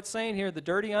literally, what it's saying here, the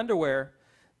dirty underwear,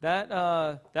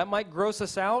 that might gross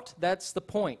us out. That's the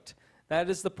point. That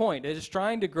is the point. It is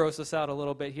trying to gross us out a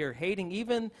little bit here, hating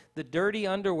even the dirty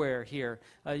underwear here.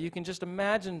 You can just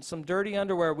imagine some dirty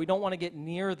underwear. We don't want to get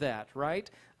near that, right?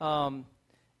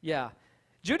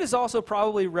 Jude is also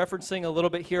probably referencing a little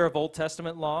bit here of Old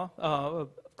Testament law,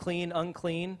 clean,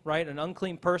 unclean, right? An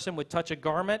unclean person would touch a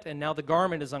garment, and now the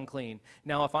garment is unclean.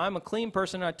 Now, if I'm a clean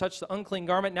person and I touch the unclean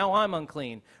garment, now I'm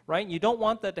unclean, right? You don't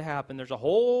want that to happen. There's a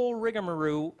whole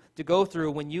rigmarole to go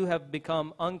through when you have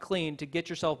become unclean to get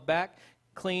yourself back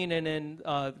clean and in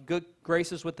good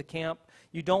graces with the camp.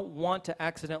 You don't want to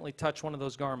accidentally touch one of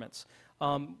those garments.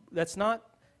 That's not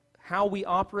how we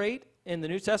operate in the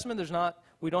New Testament.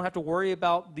 We don't have to worry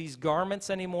about these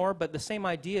garments anymore, but the same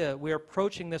idea, we're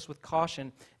approaching this with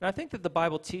caution. And I think that the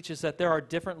Bible teaches that there are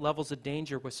different levels of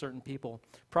danger with certain people.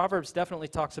 Proverbs definitely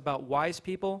talks about wise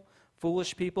people,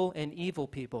 foolish people, and evil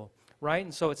people, right?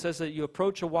 And so it says that you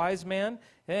approach a wise man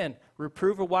and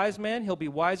reprove a wise man, he'll be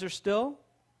wiser still,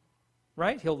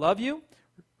 right? He'll love you.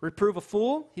 Reprove a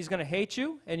fool, he's going to hate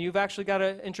you, and you've actually got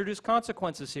to introduce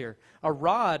consequences here. A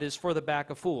rod is for the back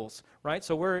of fools, right?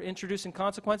 So we're introducing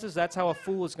consequences. That's how a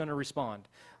fool is going to respond.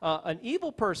 An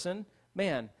evil person,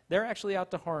 they're actually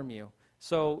out to harm you.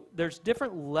 So there's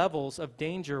different levels of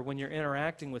danger when you're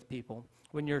interacting with people,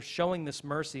 when you're showing this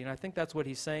mercy, and I think that's what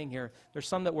he's saying here. There's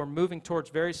some that we're moving towards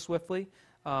very swiftly,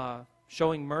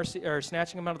 showing mercy, or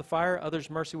snatching them out of the fire, others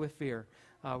mercy with fear.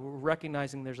 We're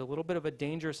recognizing there's a little bit of a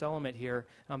dangerous element here.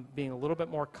 I'm being a little bit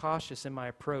more cautious in my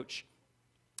approach.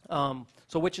 So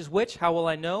which is which? How will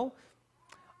I know?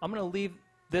 I'm going to leave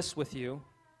this with you.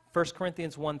 1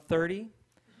 Corinthians 1:30.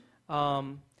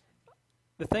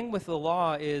 The thing with the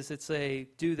law is it's a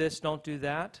do this, don't do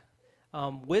that.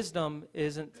 Wisdom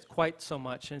isn't quite so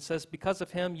much. And it says, because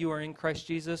of him you are in Christ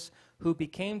Jesus, who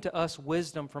became to us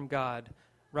wisdom from God,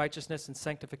 righteousness and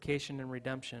sanctification and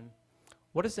redemption.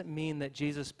 What does it mean that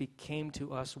Jesus became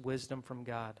to us wisdom from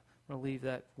God? I'm going to leave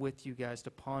that with you guys to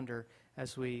ponder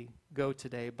as we go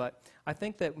today. But I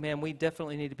think that, we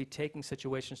definitely need to be taking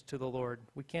situations to the Lord.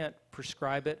 We can't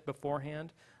prescribe it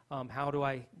beforehand. How do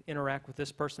I interact with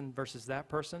this person versus that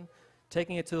person?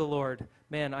 Taking it to the Lord.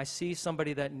 I see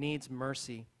somebody that needs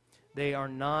mercy. They are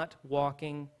not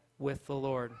walking with the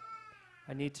Lord.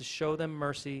 I need to show them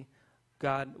mercy.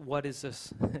 God, what is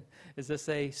this? Is this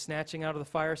a snatching out of the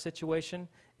fire situation?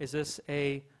 Is this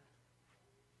a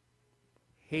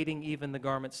hating even the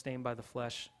garment stained by the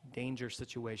flesh danger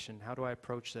situation? How do I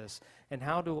approach this? And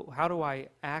how do I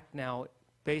act now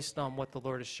based on what the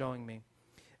Lord is showing me?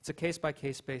 It's a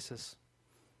case-by-case basis.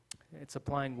 It's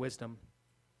applying wisdom.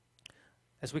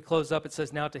 As we close up, it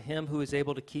says, now to him who is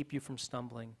able to keep you from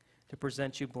stumbling, to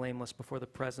present you blameless before the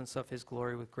presence of his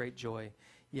glory with great joy.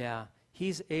 Yeah.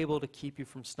 He's able to keep you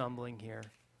from stumbling here.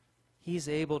 He's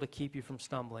able to keep you from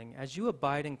stumbling. As you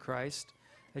abide in Christ,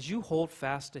 as you hold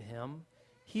fast to him,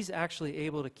 He's actually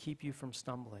able to keep you from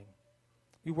stumbling.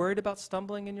 You worried about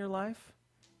stumbling in your life?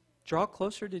 Draw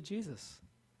closer to Jesus.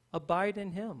 Abide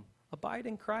in him. Abide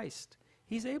in Christ.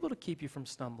 He's able to keep you from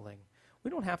stumbling.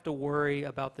 We don't have to worry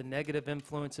about the negative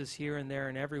influences here and there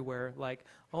and everywhere, like,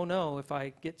 oh no, if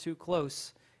I get too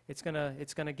close, it's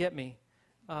gonna get me.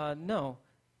 No.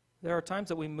 There are times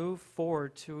that we move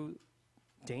forward to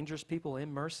dangerous people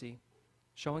in mercy,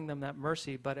 showing them that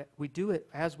mercy, but we do it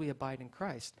as we abide in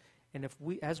Christ. And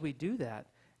as we do that,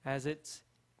 as it's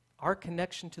our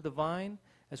connection to the vine,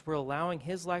 as we're allowing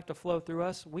his life to flow through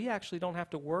us, we actually don't have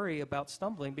to worry about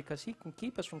stumbling because he can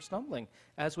keep us from stumbling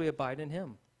as we abide in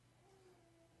him.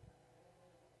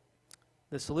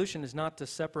 The solution is not to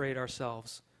separate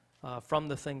ourselves from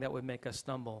the thing that would make us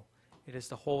stumble. It is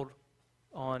to hold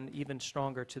on even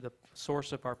stronger to the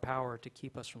source of our power to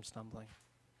keep us from stumbling.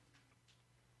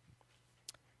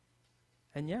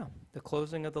 And yeah, the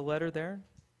closing of the letter there,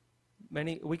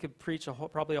 we could preach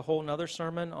probably a whole nother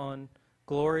sermon on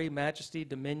glory, majesty,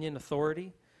 dominion,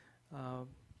 authority.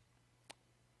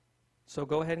 So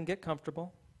go ahead and get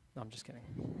comfortable. No, I'm just kidding.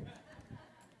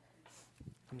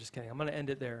 I'm just kidding. I'm going to end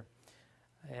it there.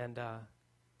 And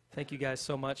thank you guys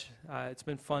so much. It's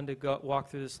been fun to walk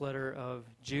through this letter of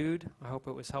Jude. I hope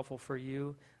it was helpful for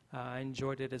you. I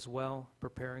enjoyed it as well,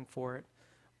 preparing for it.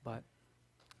 But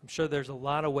I'm sure there's a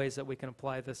lot of ways that we can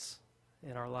apply this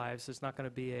in our lives. It's not going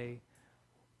to be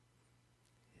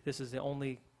this is the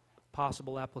only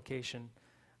possible application.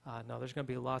 No, there's going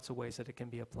to be lots of ways that it can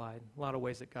be applied, a lot of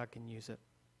ways that God can use it.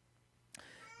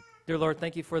 Dear Lord,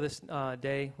 thank you for this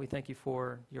day. We thank you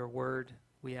for your word.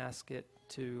 We ask it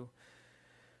to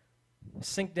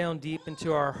sink down deep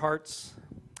into our hearts.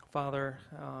 Father,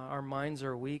 our minds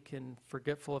are weak and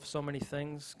forgetful of so many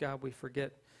things. God, we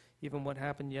forget even what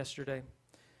happened yesterday.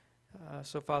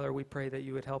 So, Father, we pray that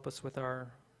you would help us with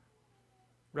our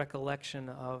recollection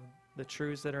of the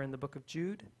truths that are in the book of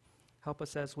Jude. Help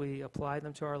us as we apply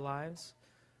them to our lives.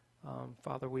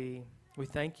 Father, we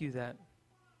thank you that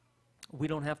we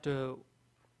don't have to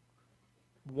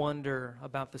wonder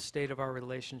about the state of our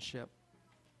relationship.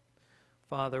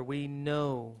 Father, we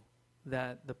know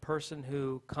that the person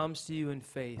who comes to you in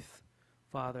faith,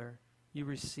 Father, you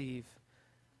receive.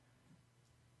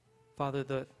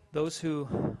 Father, those who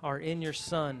are in your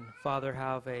Son, Father,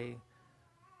 have a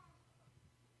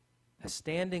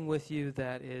standing with you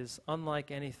that is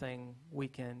unlike anything we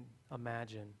can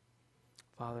imagine.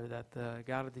 Father, that the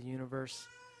God of the universe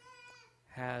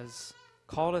has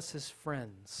called us his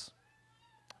friends.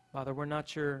 Father, we're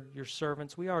not your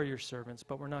servants. We are your servants,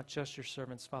 but we're not just your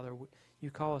servants, Father.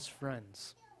 You call us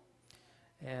friends.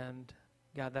 And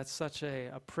God, that's such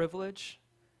a privilege,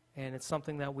 and it's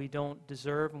something that we don't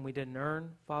deserve and we didn't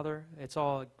earn, Father. It's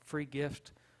all a free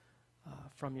gift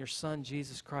from your Son,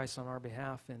 Jesus Christ, on our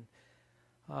behalf. And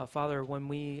Father, when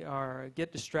we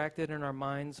get distracted in our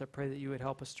minds, I pray that you would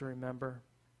help us to remember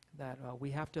that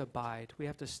we have to abide. We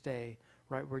have to stay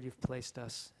right where you've placed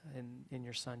us in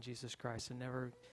your Son, Jesus Christ, and never